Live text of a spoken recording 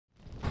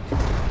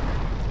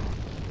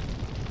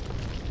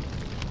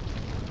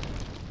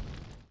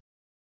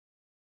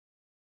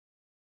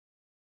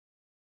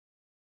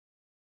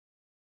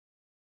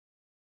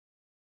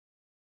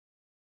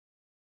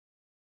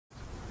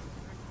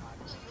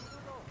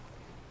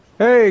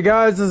Hey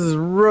guys, this is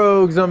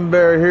Rogue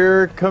Zumbear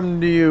here, coming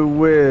to you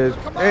with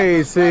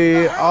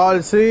AC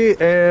Odyssey,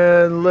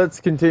 and let's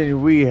continue.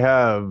 We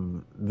have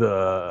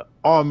the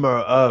armor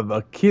of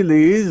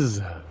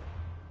Achilles.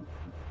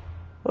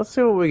 Let's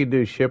see what we can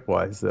do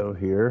ship-wise though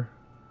here.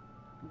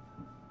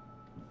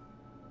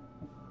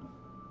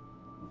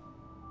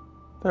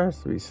 There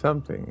has to be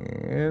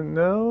something. And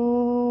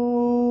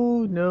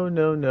no.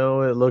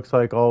 It looks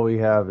like all we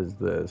have is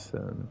this.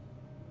 And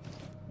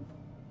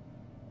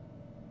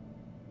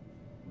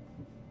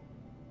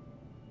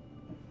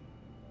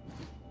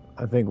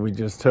I think we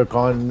just took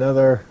on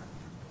another.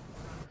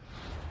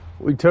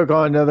 We took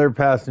on another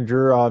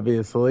passenger,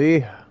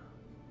 obviously.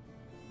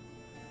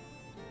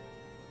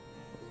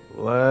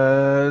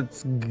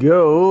 Let's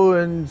go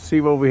and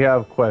see what we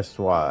have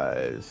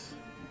quest-wise.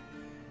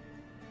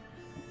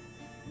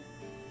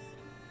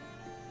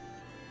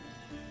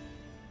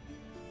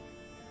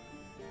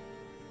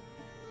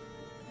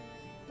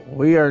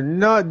 We are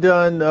not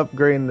done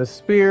upgrading the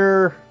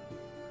spear,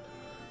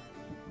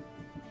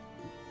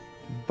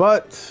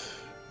 but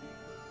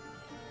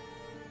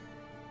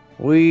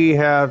we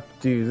have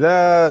to do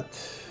that,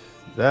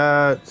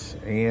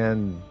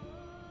 and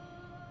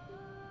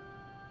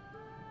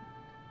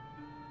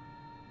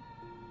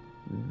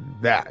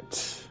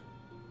that.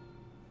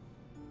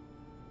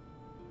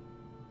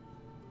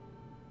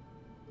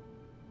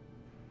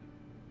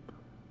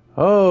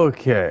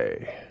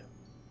 Okay.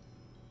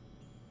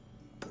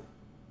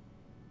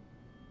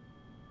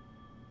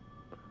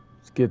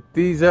 Get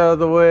these out of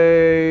the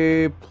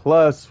way.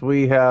 Plus,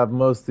 we have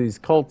most of these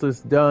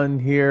cultists done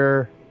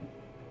here.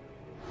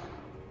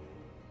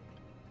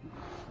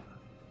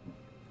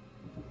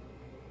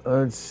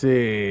 Let's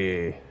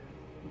see.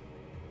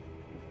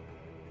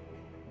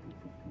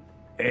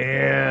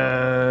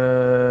 And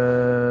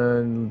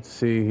let's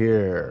see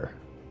here.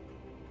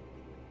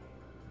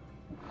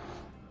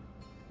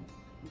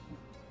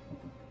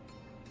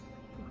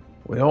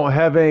 We don't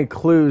have any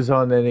clues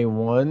on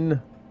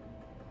anyone.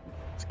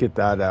 Let's get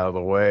that out of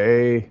the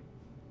way.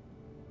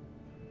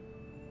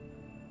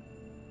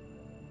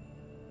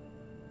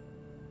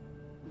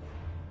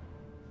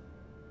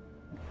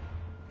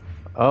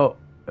 Oh,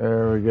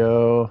 there we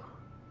go.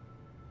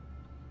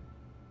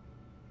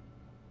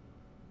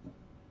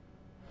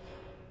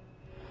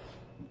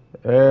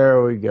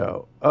 There we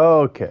go.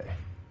 Okay.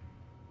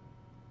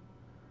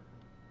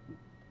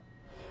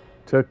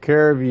 Took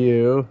care of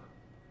you.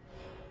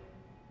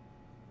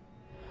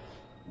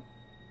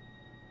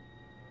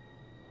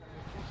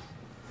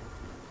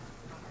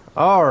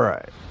 All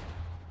right.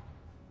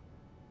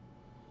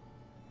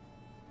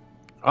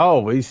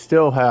 Oh, we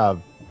still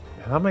have...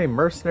 How many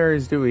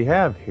mercenaries do we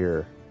have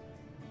here?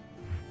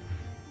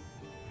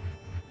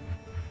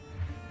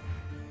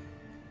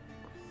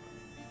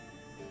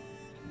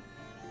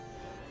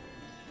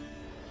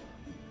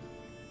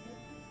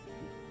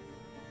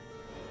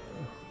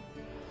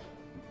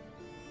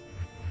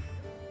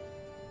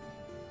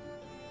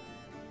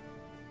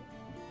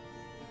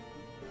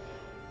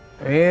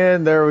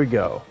 And there we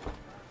go.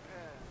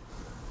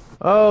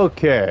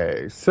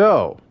 Okay,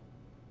 so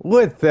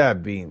with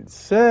that being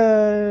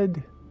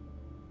said,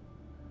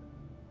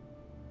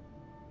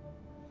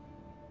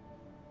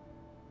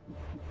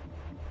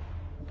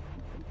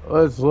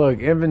 let's look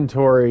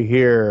inventory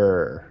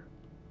here.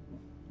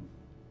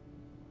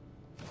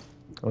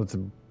 Let's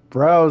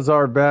browse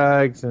our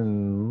bags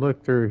and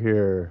look through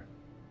here.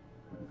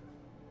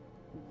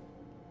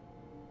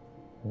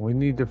 We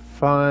need to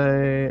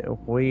find,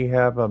 we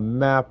have a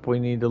map we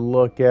need to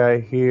look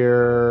at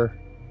here.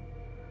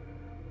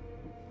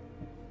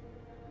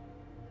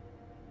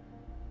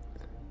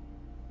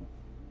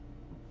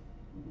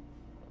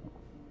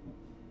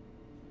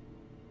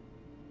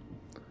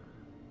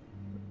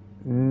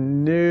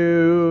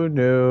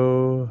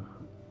 No.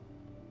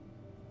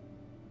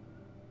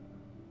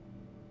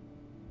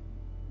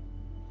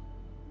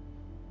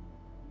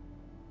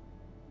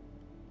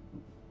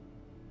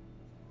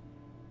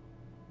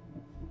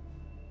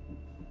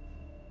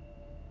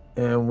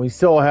 And we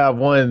still have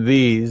one of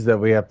these that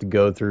we have to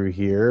go through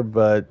here,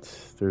 but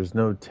there's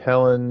no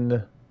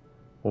telling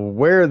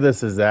where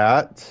this is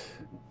at.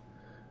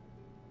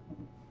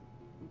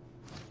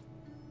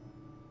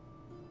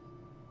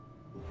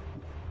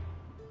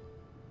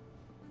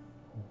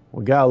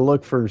 We gotta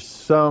look for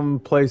some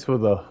place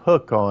with a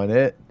hook on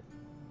it.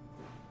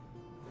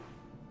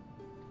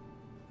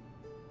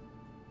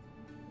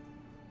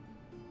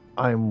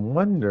 I'm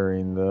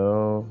wondering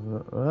though,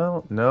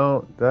 well,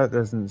 no, that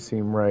doesn't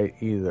seem right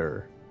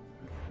either.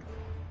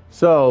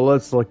 So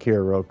let's look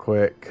here real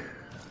quick.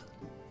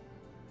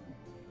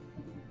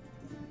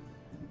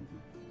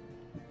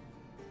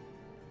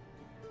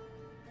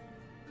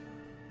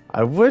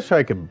 I wish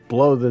I could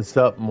blow this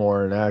up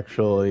more and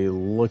actually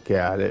look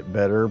at it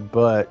better,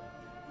 but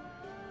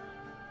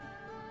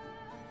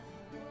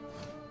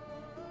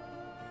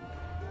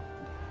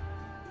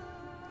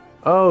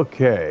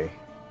okay.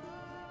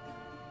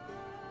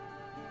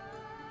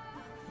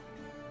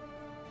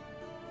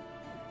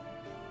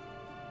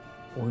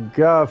 We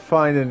gotta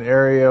find an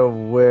area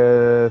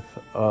with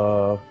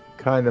a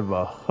kind of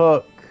a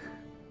hook.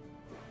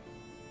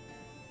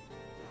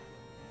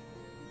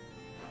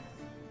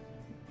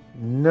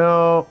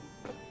 No.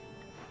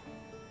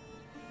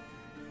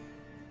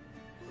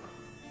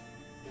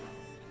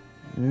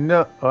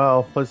 No.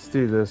 Well, let's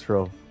do this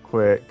real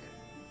quick.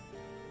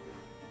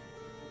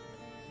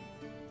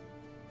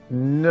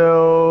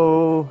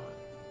 No.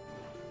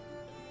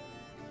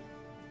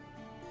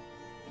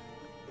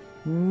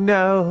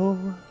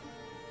 No.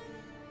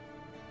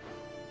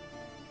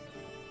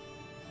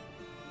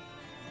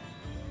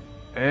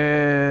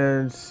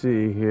 And let's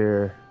see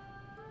here.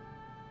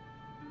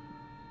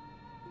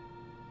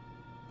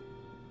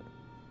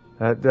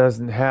 That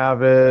doesn't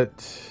have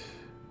it.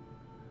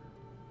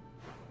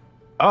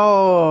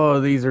 Oh,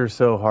 these are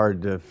so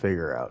hard to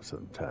figure out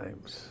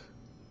sometimes.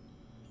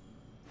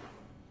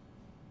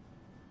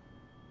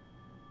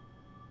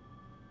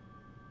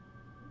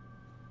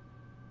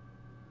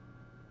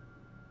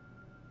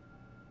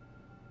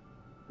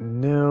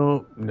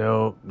 No,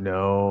 no,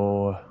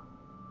 no.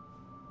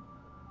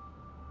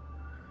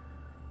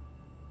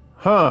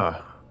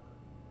 Huh.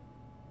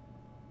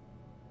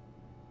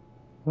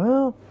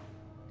 Well,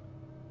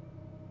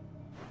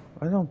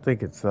 I don't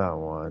think it's that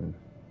one.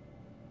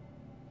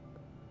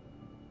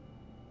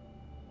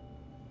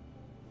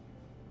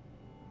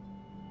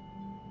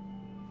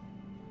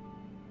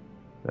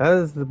 That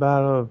is the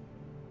Battle of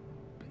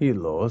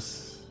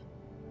Pylos.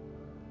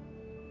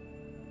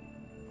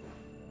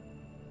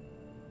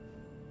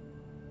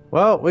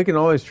 Well, we can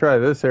always try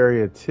this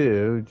area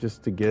too,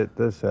 just to get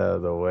this out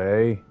of the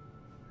way.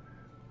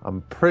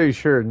 I'm pretty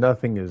sure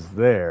nothing is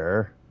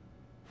there.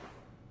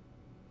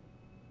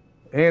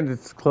 And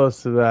it's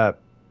close to that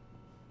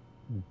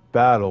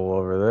battle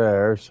over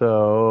there,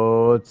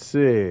 so let's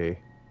see.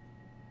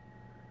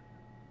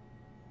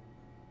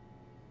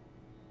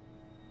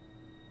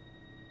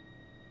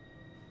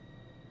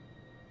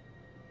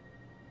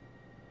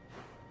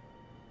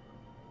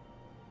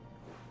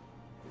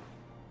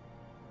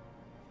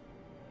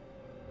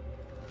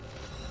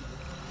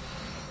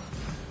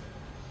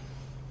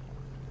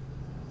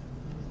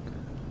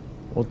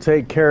 We'll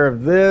take care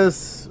of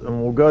this,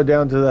 and we'll go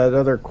down to that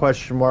other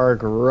question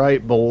mark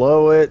right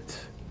below it.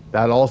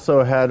 That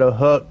also had a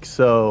hook,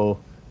 so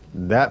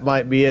that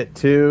might be it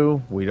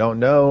too. We don't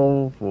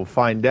know. We'll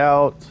find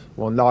out.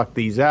 We'll knock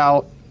these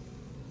out.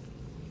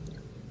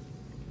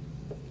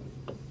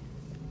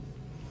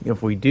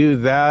 If we do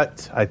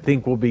that, I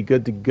think we'll be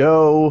good to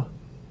go.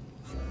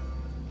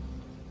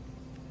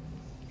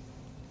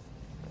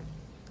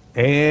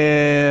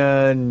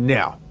 And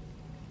now.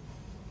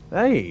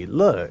 Hey,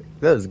 look,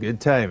 that was good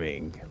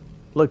timing.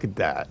 Look at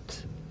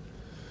that.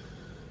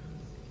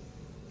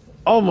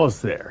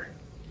 Almost there.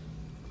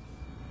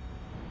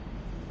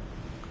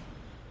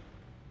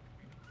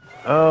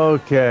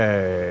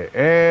 Okay,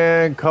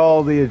 and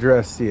call the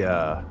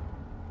Adressia.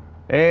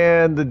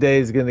 And the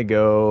day's gonna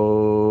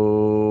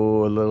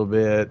go a little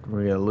bit.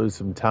 We're gonna lose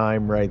some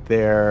time right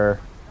there.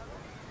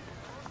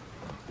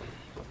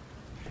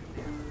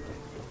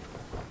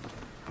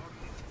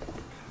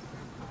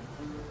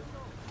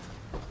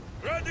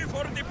 Ready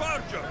for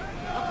departure!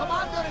 The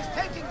commander is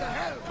taking the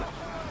helm!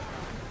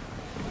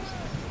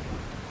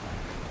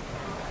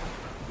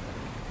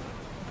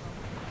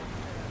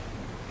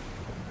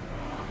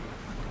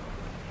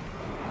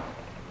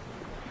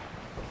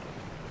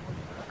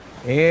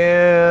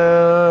 And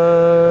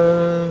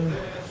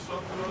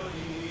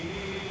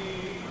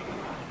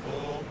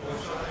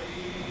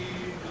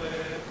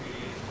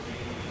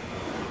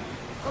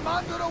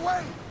Commander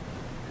away!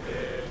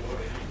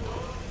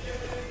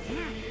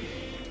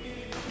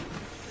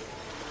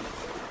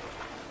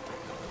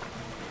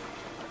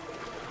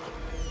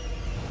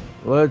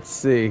 let's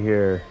see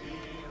here.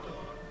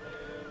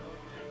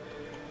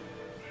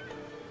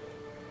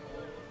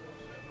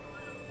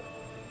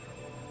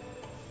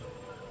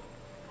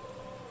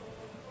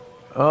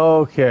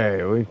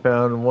 Okay, we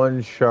found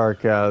one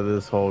shark out of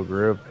this whole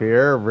group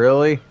here.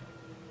 Really?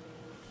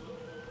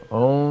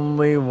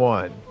 Only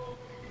one.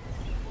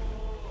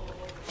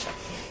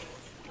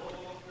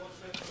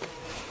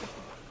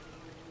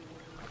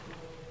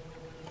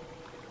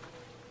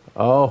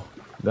 Oh,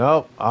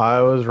 nope,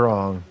 I was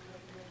wrong.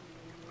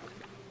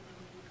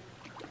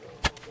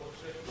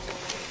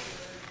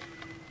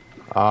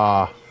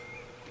 Ah.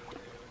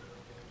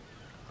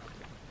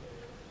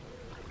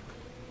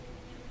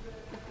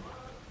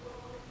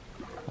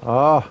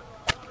 Oh.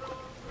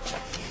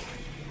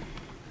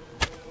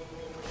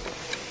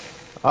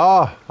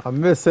 Oh, I'm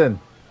missing.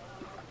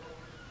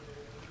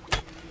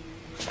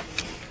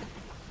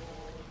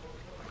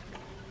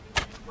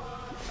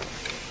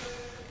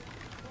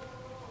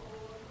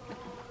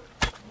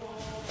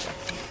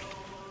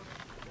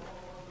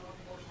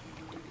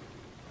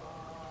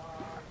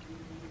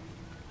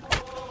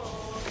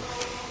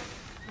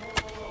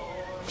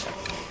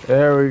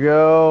 There we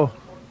go.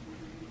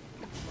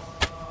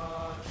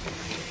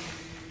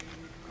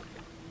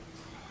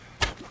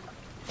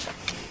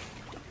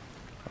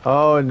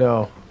 Oh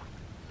no.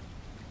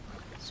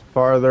 It's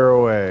farther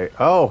away.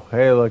 Oh,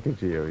 hey, look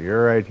at you.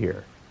 You're right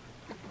here.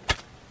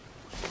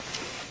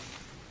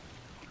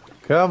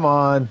 Come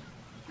on.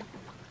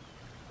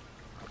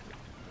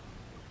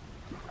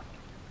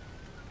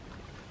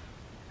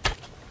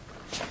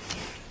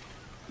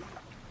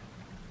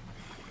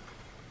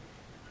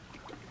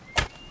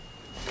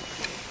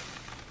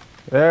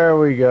 There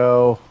we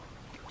go.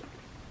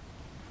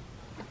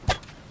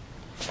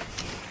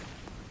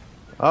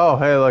 Oh,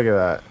 hey, look at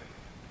that.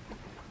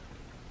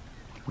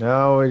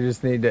 Now we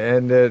just need to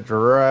end it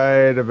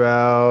right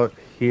about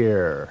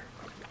here.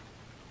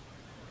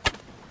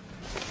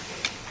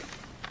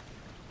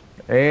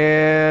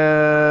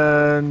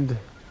 And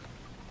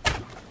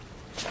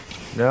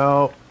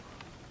no,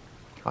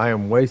 I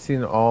am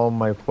wasting all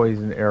my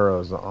poison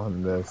arrows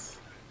on this.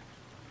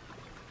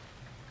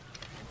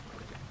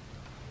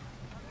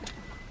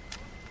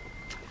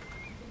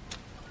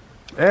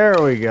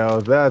 There we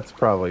go. That's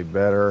probably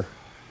better.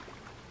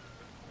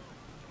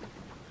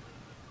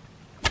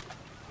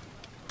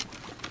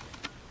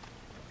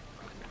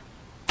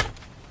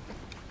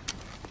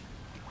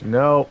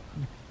 Nope.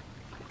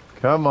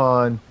 Come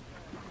on.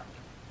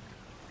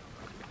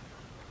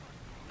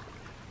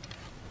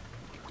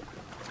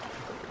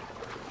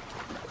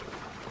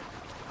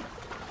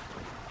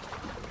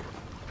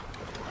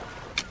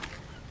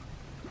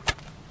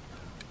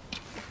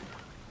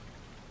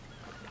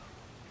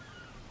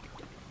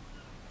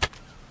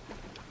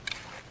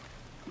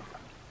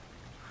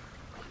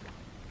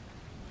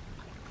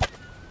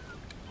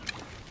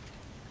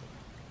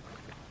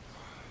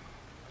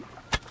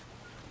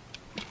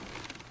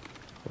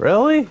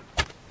 Really?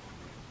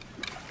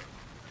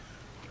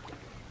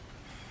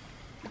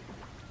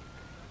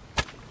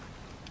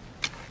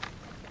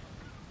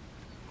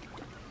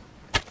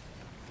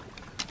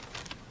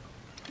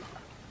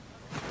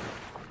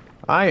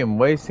 I am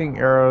wasting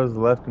arrows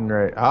left and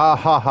right. Ah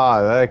ha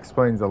ha, that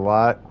explains a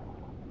lot.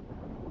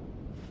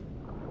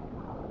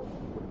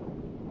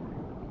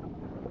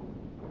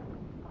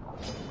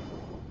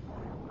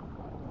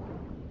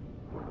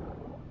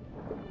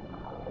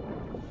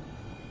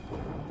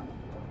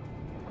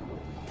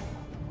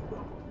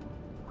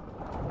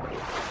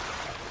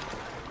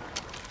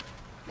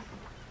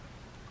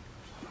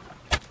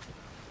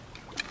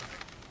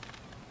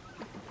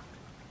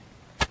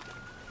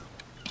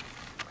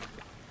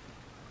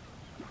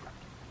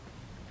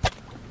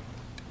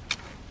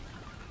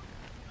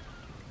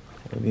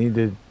 I need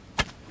to...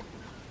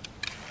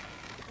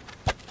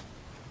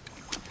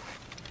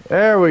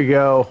 There we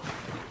go.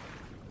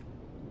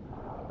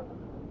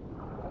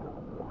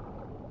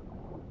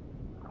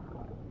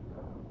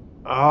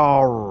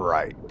 All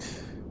right.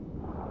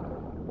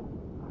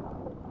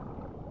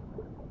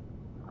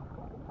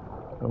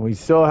 And we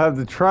still have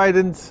the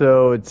trident,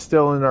 so it's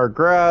still in our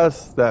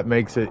grasp. That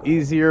makes it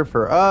easier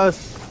for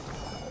us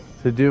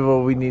to do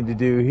what we need to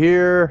do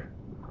here.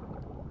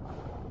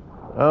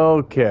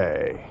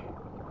 Okay.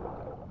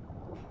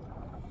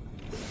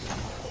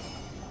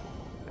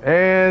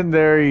 And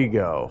there you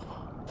go.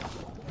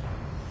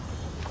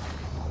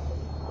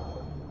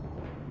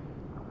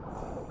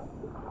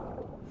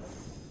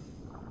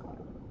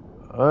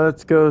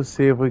 Let's go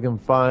see if we can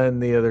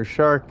find the other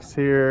sharks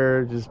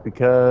here, just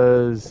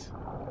because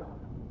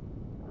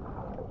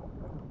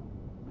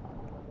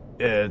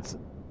it's...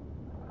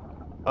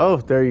 Oh,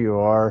 there you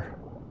are.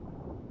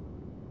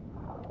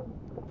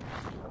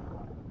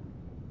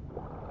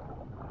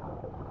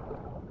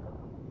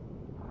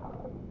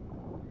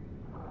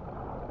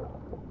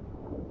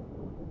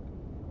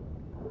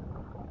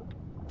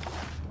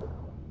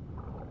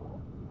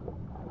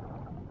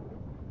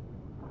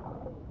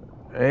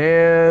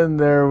 And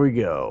there we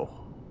go.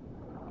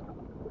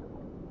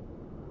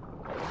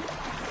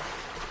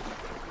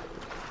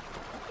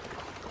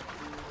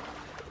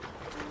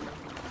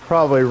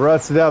 Probably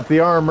rusted out the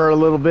armor a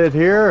little bit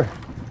here.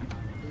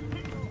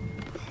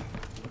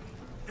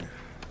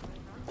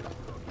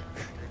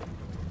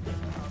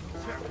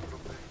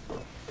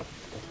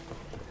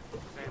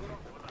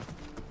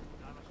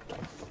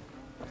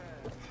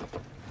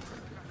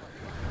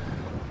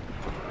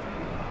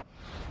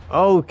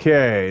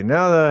 Okay,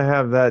 now that I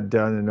have that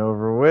done and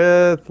over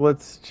with,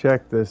 let's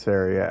check this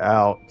area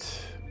out.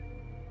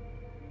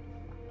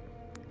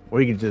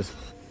 We can just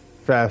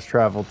fast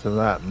travel to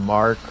that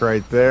mark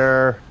right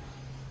there.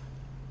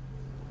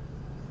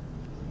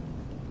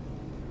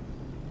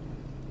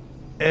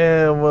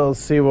 And we'll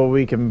see what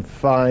we can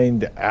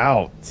find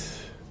out.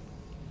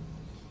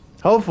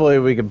 Hopefully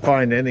we can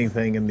find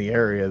anything in the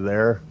area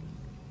there.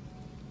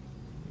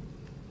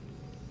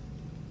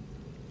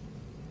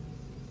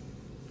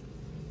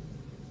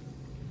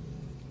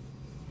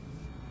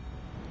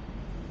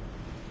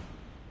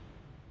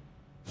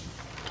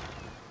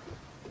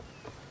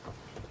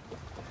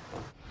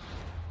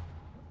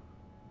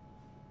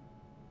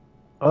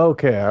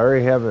 Okay, I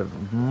already have it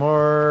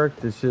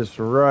marked. It's just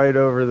right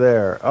over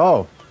there.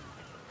 Oh.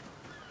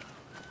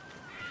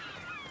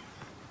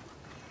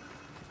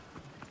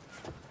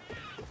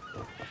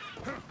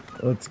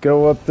 Let's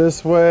go up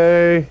this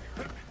way.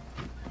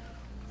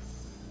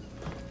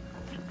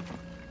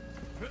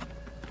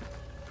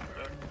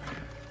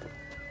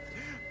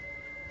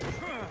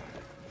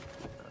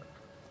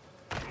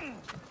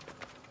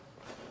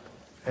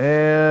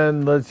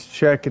 And let's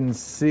check and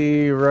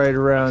see right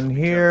around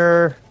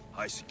here.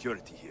 High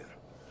security here.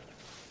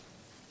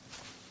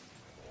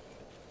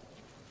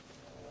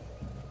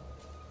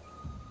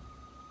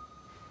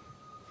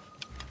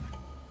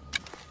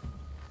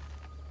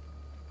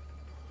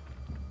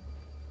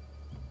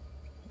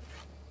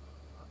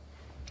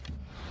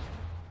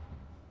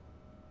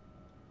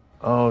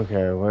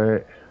 Okay,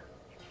 wait.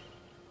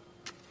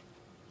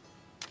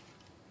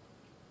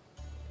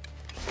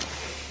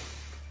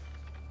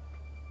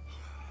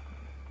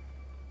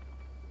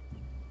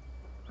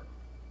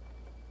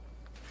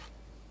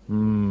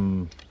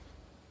 Hmm.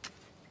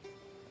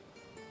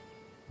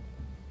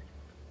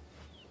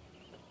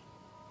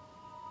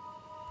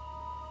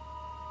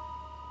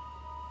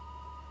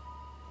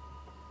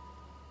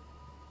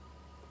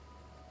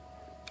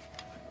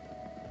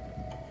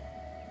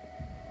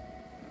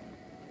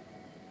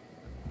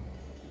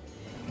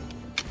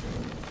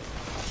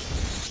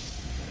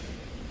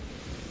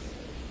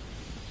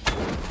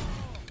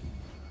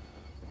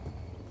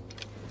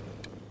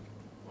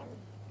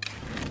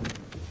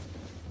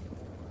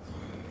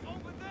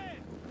 Over there!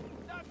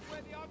 That's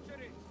where the archer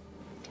is!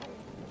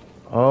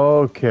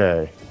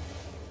 Okay.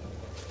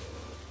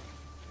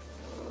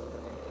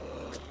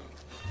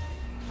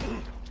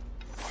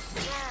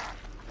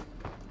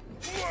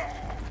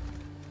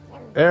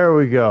 There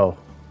we go.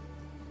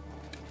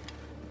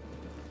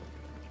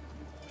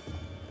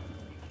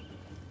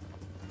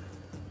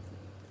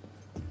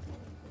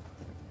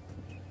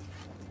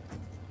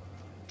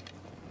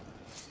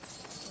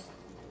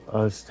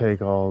 Let's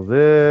take all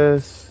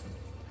this.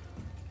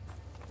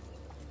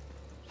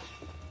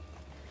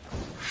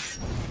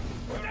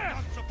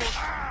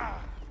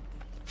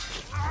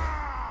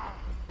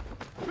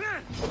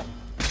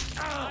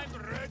 I'm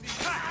ready!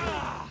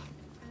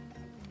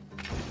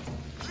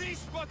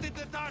 Respotted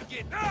the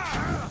target!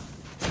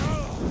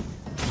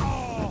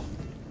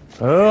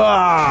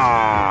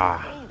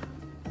 Ah!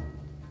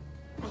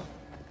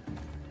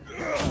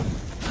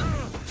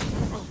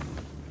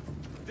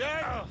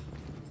 Dead!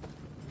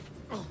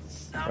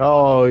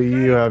 Oh,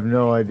 you have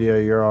no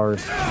idea. You're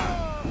ours.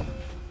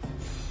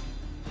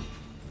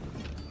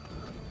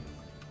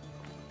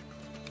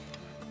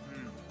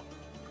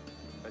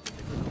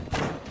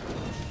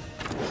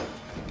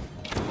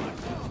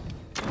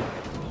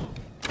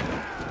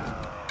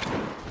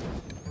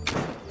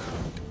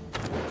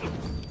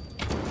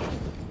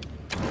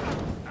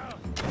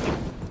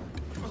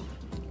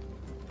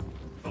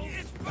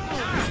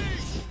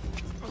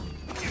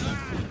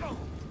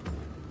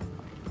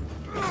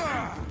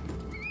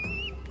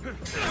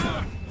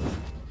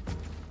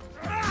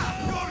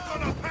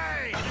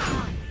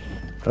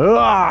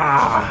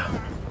 Ah!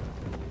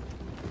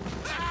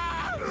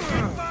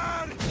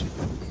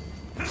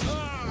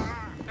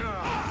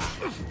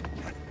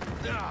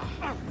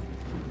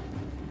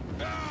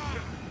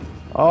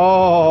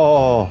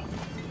 Oh,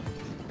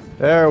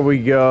 there we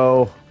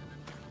go.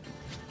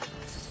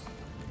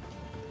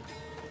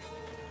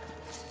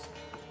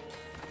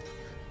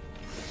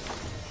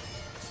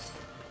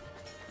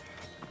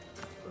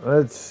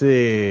 Let's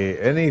see,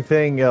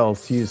 anything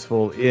else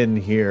useful in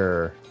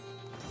here?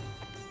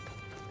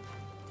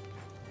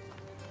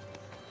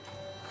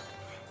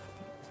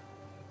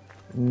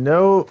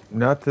 Nope,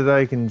 not that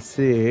I can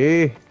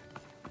see.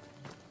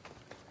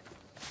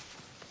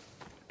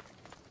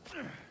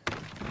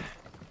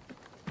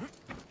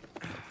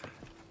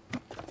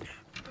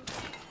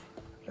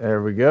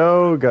 There we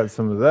go, got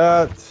some of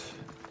that.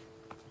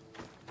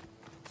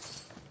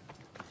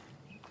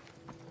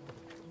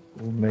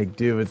 We'll make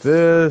do with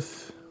this.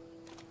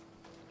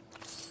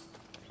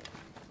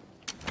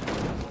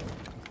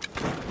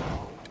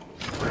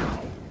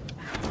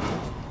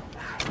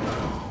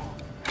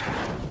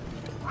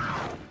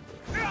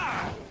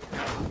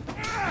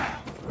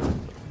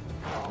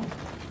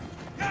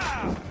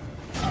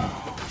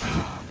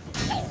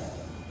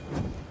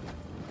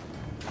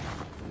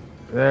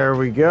 There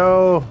we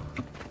go.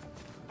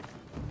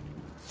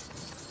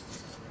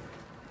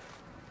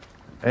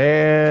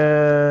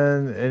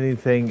 And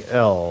anything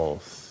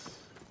else?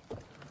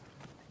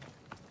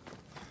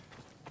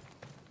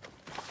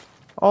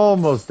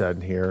 Almost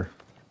done here.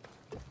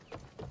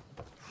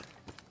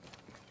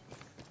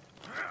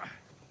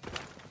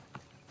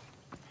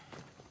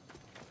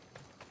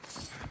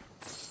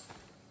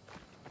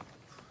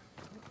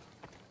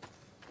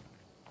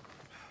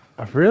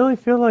 I really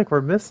feel like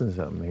we're missing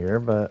something here,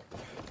 but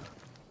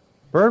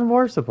burn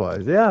more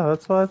supplies. Yeah,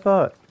 that's what I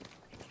thought.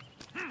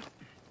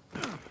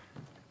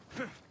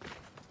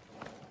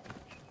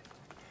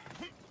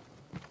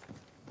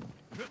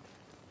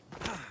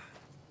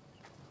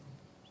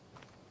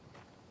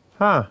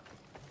 Huh.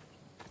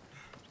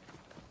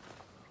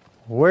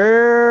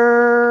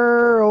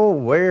 Where, oh,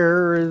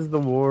 where is the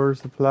war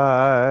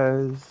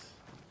supplies?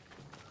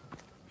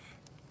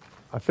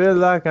 I feel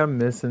like I'm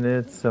missing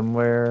it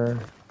somewhere.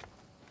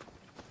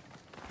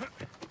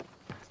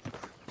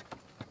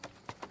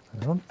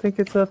 I don't think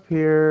it's up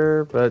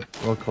here, but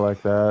we'll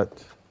collect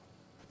that.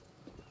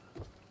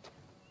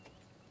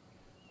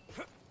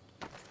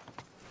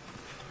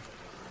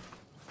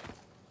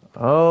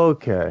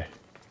 Okay.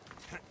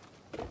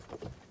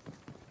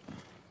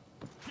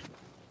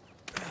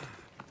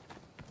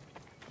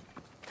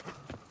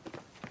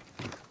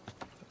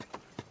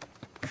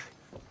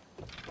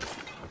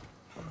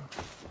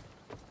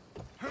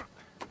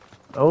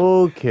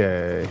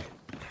 Okay.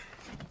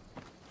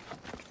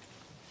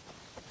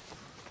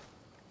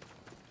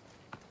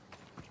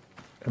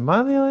 Am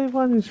I the only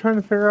one who's trying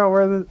to figure out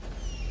where the...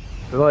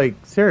 Like,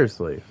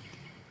 seriously.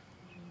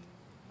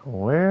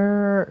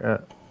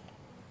 Where...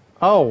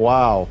 Oh,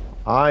 wow.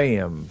 I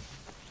am...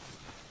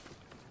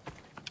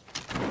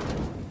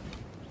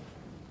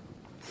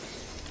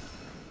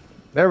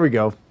 There we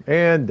go.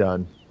 And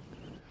done.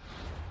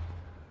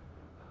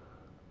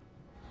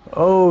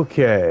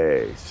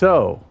 Okay.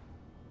 So,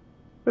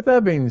 with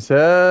that being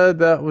said,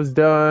 that was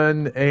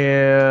done.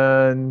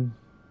 And...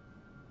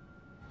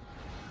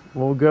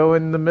 we'll go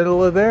in the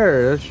middle of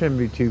there. That shouldn't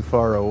be too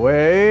far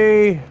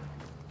away.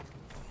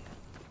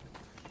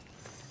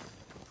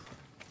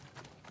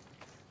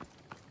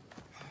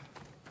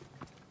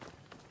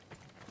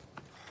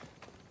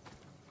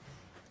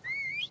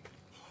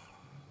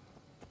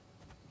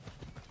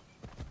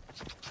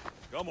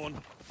 Come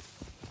on.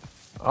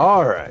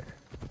 All right.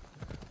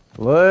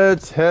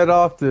 Let's head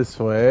off this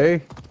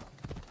way.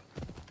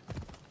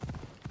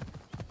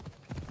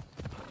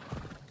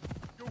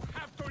 You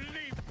have to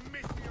leave,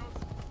 Messieurs.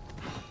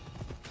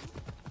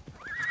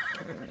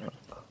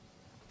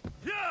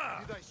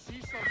 Yeah. Did I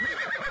see something?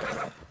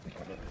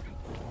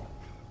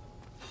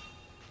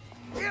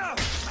 Yeah.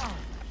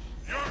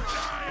 You're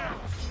dying.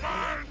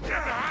 Man,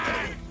 get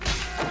behind.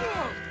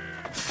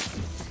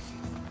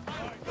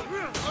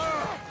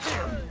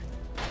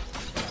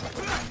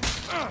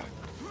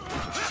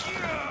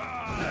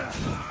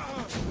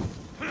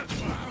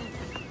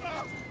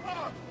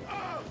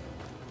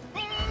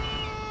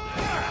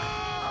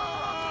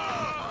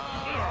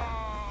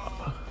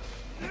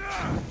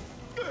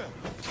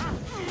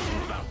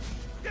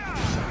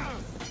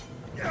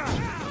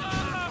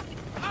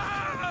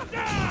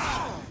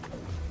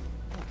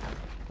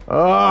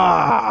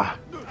 Ah!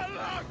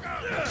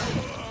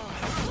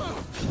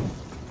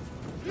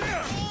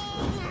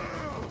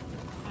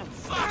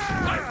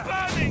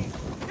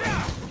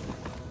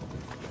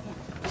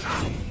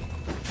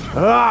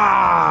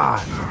 Ah!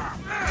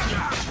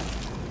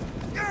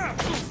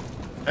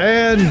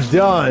 And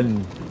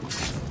done.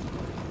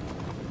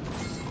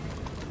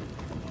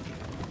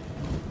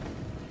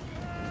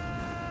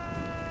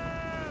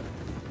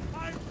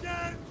 I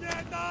can't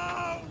get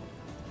out!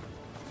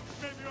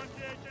 Maybe one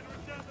day I can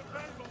return the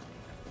favor.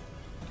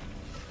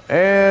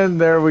 And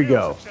there we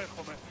go.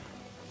 Gentlemen.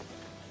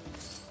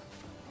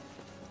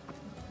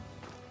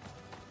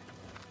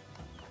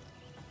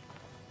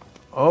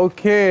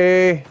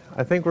 Okay,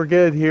 I think we're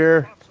good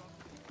here.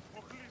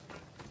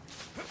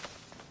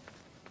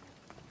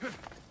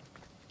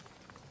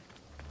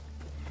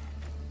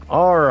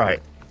 All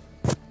right.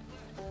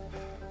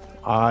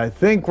 I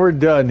think we're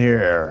done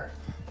here.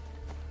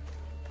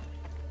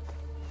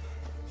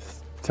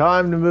 It's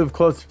time to move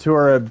closer to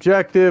our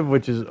objective,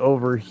 which is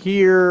over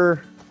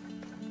here.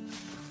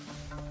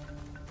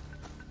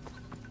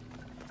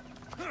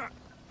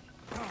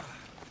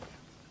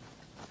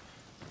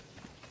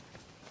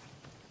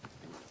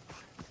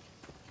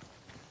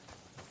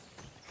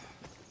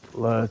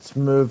 Let's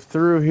move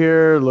through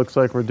here. Looks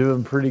like we're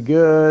doing pretty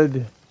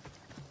good.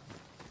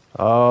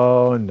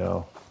 Oh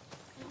no.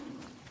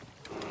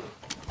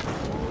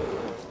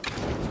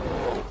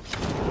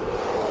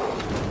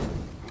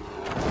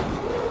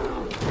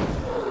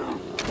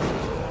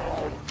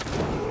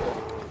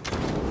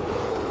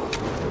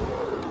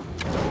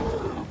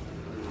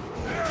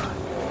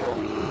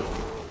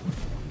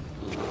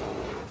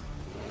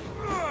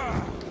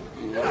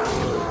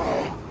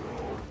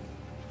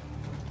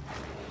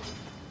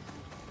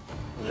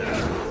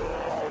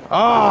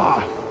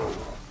 Ah!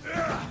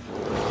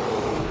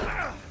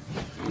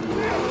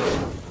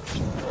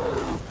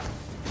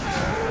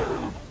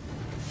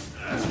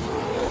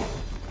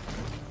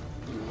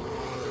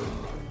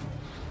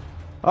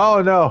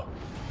 Oh no.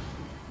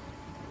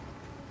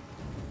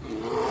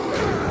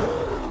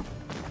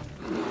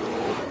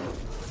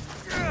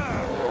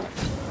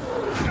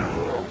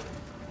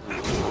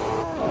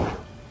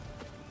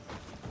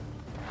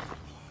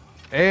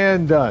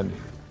 And done.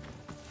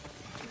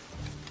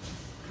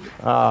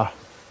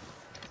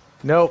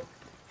 Nope.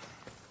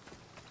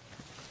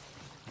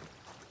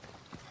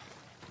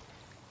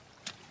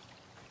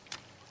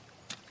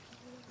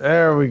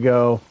 There we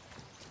go.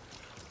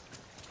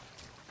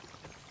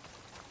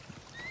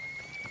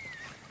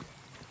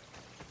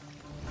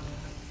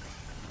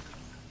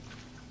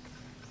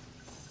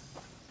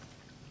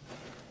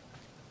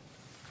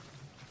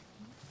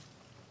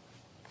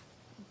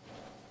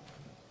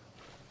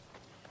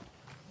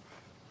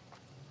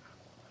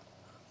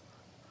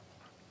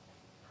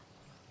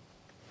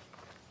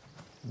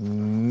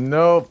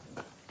 Nope.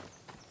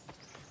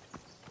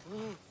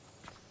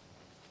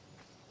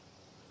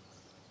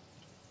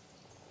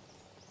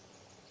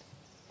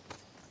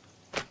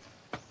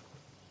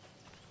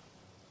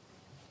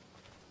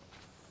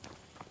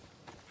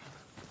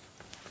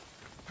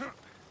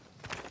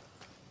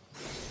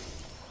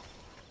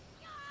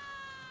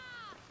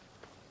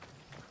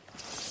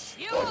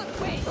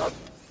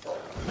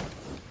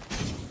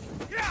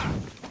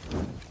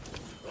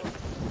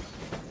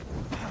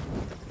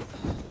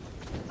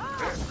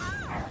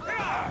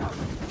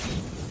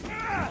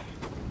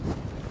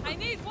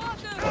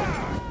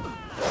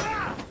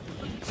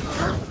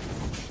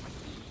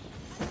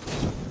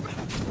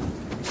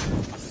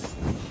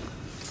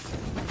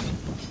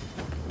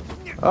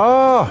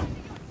 Oh!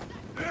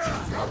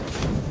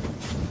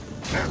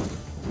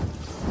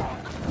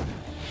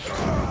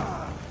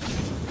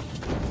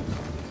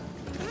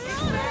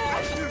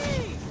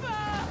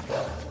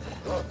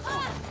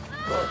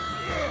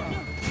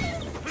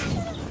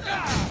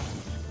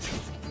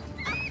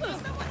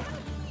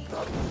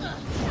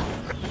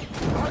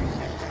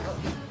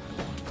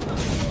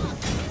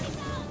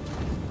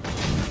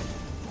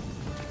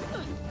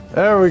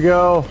 There we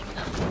go.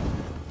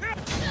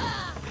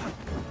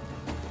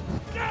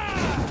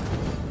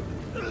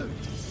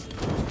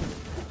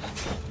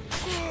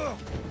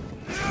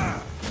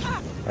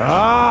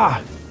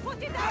 Ah!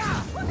 Put it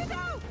out! Put it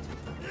out!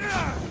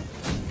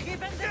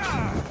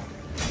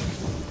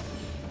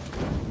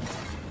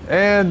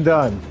 And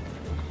done.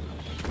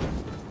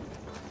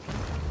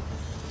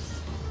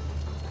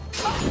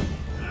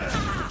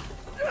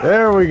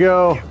 There we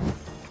go.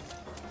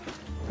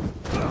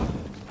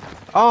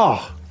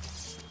 Oh!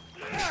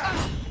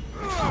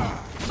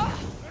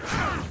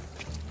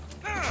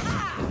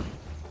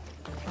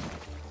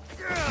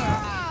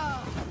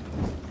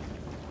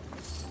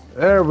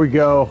 There we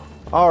go.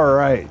 All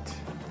right.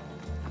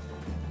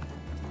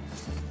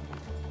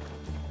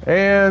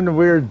 And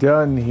we're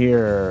done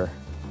here.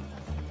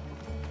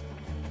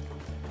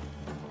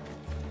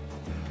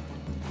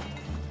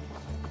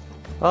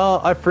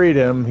 Well, I freed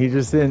him. He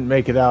just didn't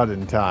make it out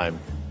in time.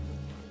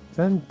 Is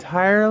that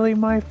entirely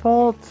my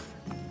fault?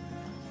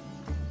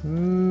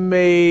 Maybe.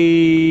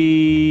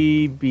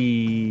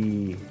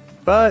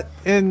 But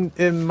in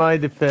my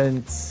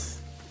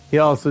defense, he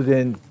also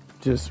didn't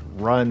just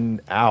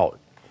run out.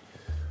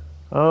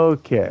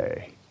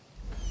 Okay.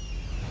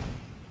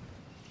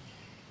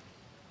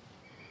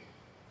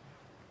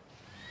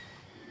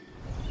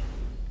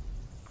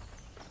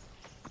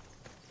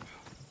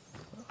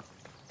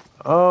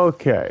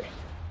 Okay.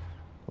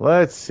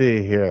 Let's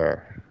see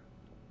here.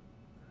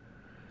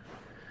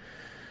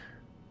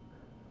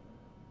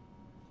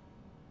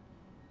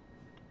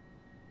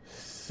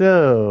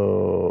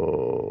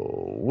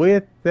 So,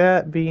 with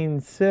that being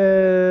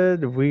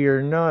said, we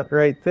are not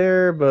right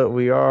there, but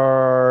we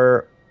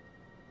are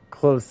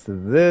close to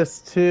this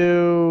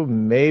too.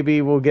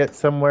 Maybe we'll get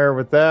somewhere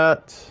with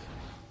that.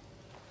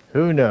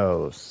 Who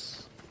knows?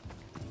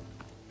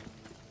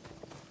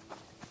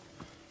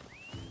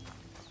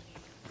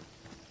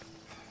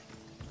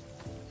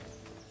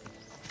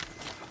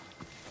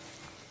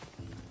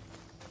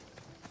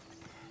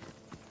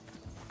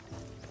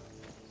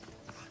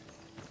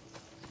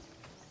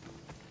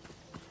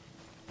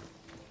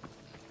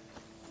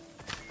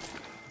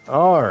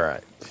 All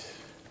right.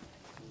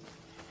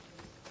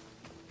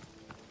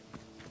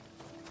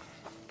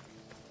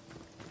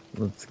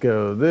 Let's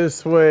go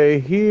this way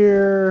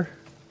here.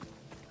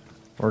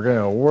 We're going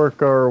to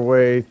work our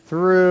way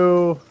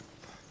through.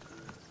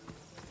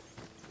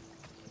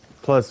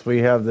 Plus we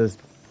have this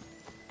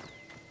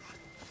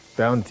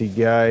bounty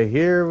guy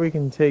here we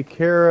can take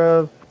care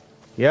of.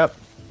 Yep.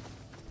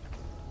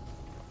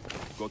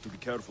 Got to be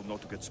careful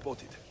not to get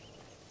spotted.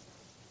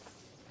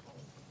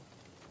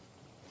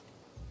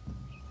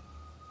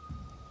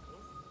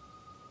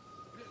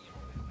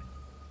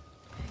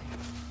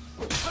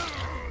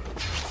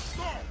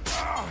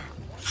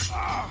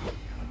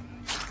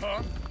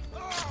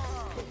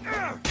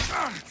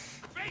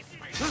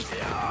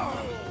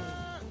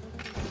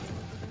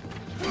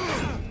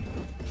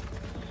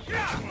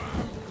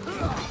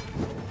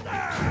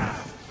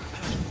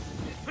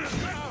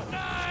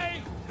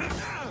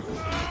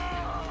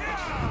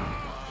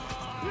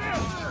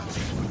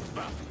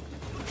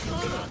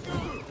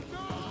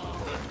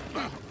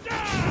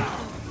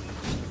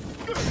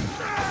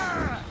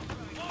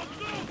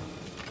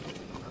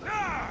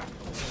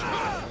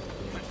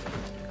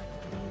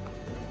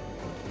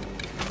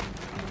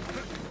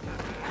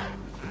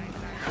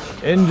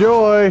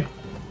 Enjoy.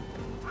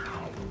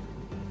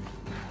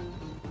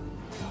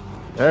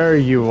 There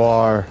you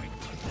are.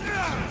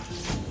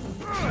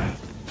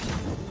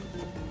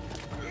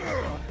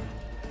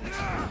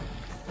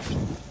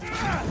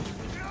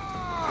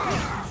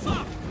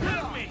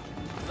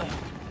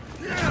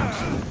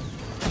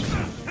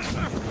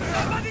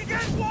 Somebody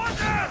get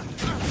water!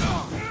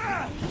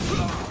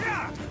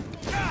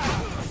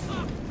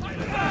 I'm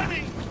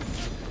burning!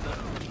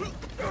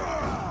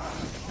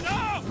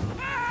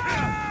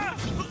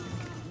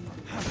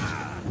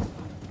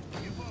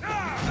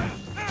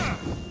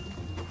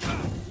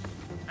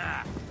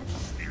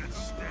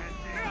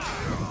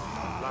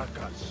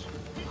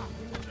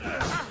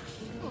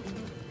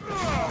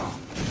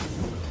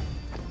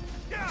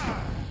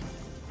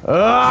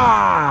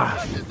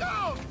 Ah!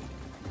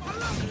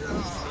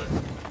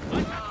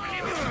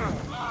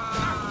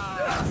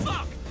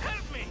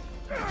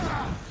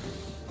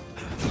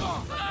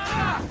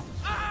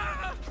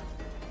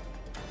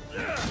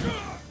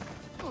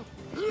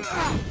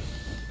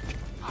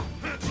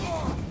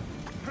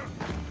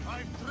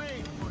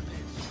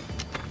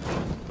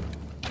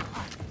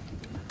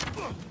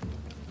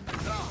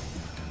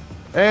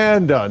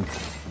 And done.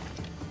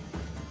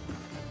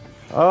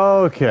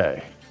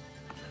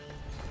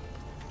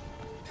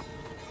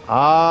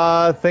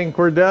 I think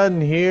we're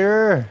done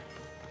here.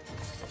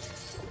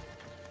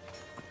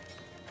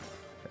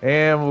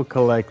 And we'll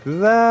collect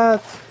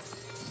that.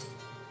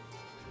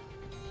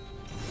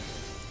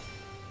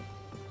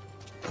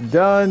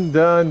 Done,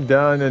 done,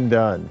 done, and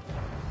done.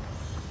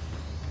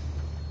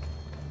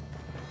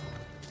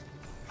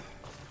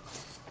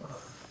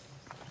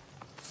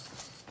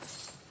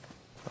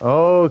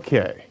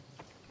 Okay.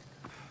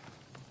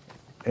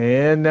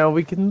 And now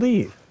we can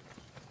leave.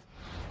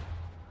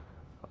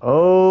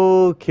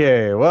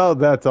 Okay, well,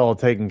 that's all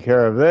taken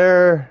care of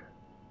there.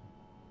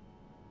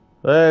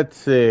 Let's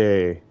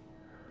see.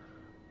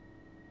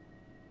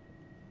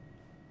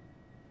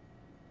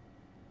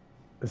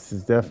 This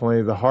is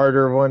definitely the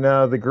harder one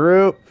out of the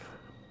group.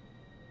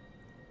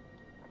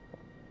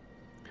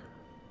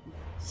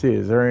 Let's see,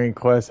 is there any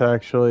quests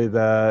actually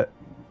that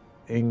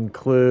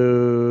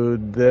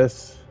include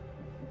this?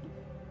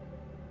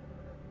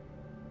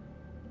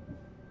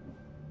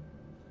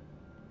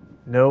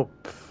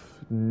 Nope.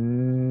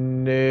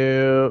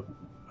 Nope.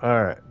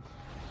 Alright.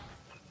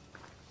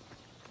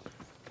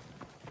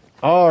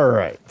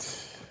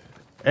 Alright.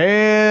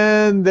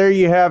 And there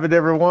you have it,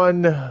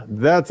 everyone.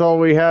 That's all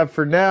we have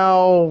for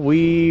now.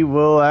 We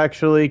will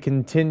actually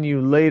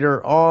continue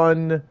later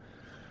on.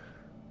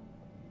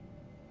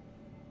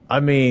 I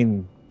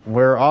mean,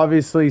 we're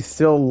obviously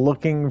still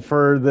looking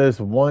for this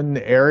one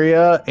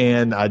area,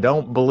 and I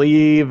don't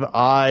believe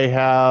I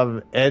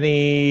have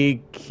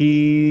any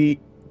key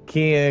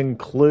and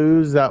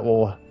clues that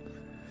will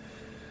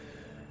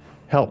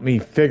help me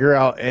figure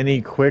out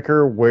any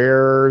quicker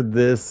where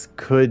this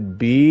could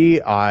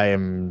be.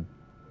 I'm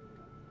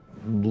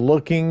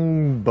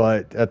looking,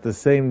 but at the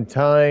same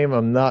time,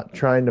 I'm not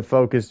trying to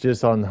focus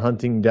just on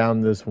hunting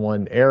down this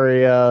one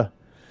area.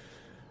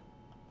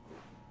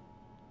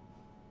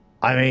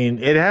 I mean,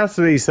 it has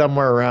to be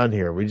somewhere around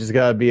here. We just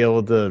got to be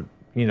able to,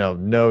 you know,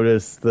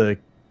 notice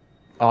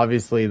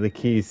obviously the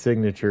key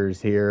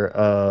signatures here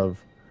of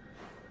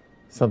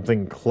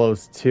something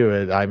close to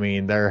it. I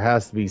mean, there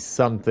has to be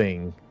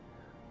something,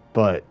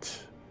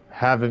 but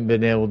haven't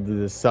been able to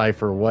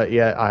decipher what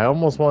yet. I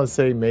almost want to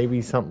say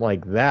maybe something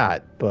like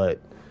that,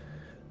 but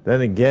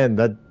then again,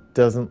 that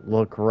doesn't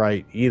look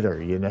right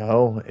either, you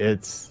know?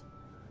 It's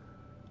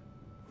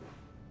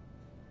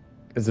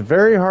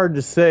very hard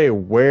to say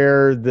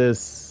where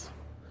this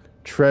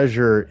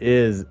treasure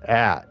is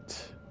at.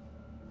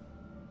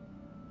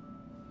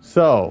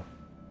 So,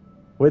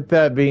 with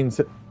that being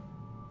said,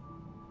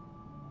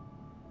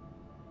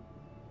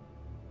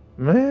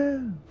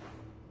 man,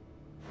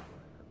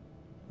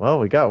 well,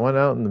 we got one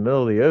out in the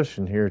middle of the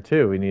ocean here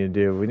too. We need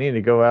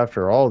to go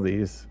after all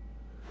these.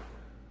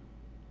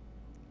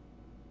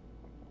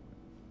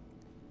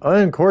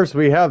 And of course,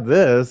 we have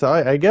this.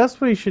 I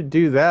guess we should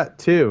do that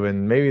too,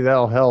 and maybe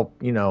that'll help,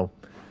 you know,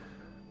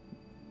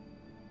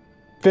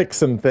 fix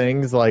some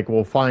things. Like,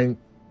 we'll find,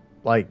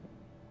 like,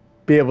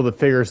 be able to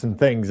figure some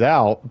things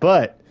out.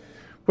 But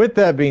with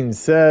that being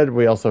said,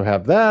 we also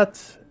have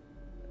that.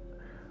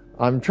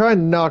 I'm trying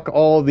to knock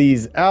all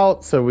these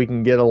out so we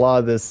can get a lot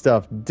of this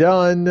stuff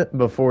done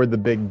before the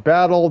big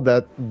battle.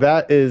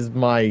 That is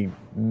my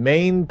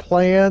main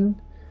plan,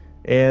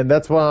 and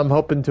that's what I'm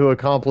hoping to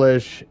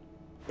accomplish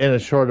in a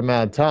short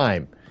amount of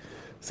time.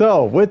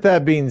 So, with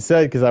that being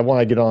said, because I want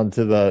to get on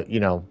to the, you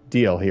know,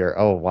 deal here.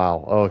 Oh,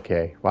 wow.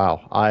 Okay.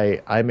 Wow.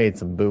 I made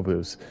some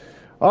boo-boos.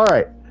 All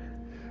right.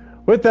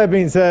 With that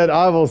being said,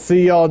 I will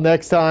see y'all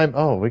next time.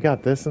 Oh, we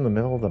got this in the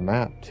middle of the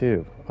map,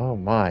 too. Oh,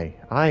 my.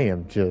 I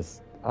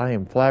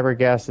am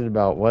flabbergasted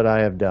about what I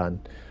have done.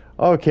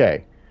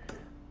 Okay.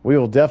 We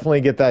will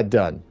definitely get that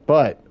done.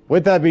 But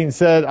with that being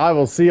said, I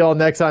will see y'all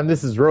next time.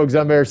 This is Rogue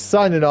Zumbear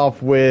signing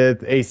off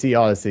with AC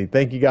Odyssey.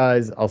 Thank you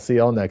guys. I'll see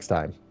y'all next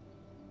time.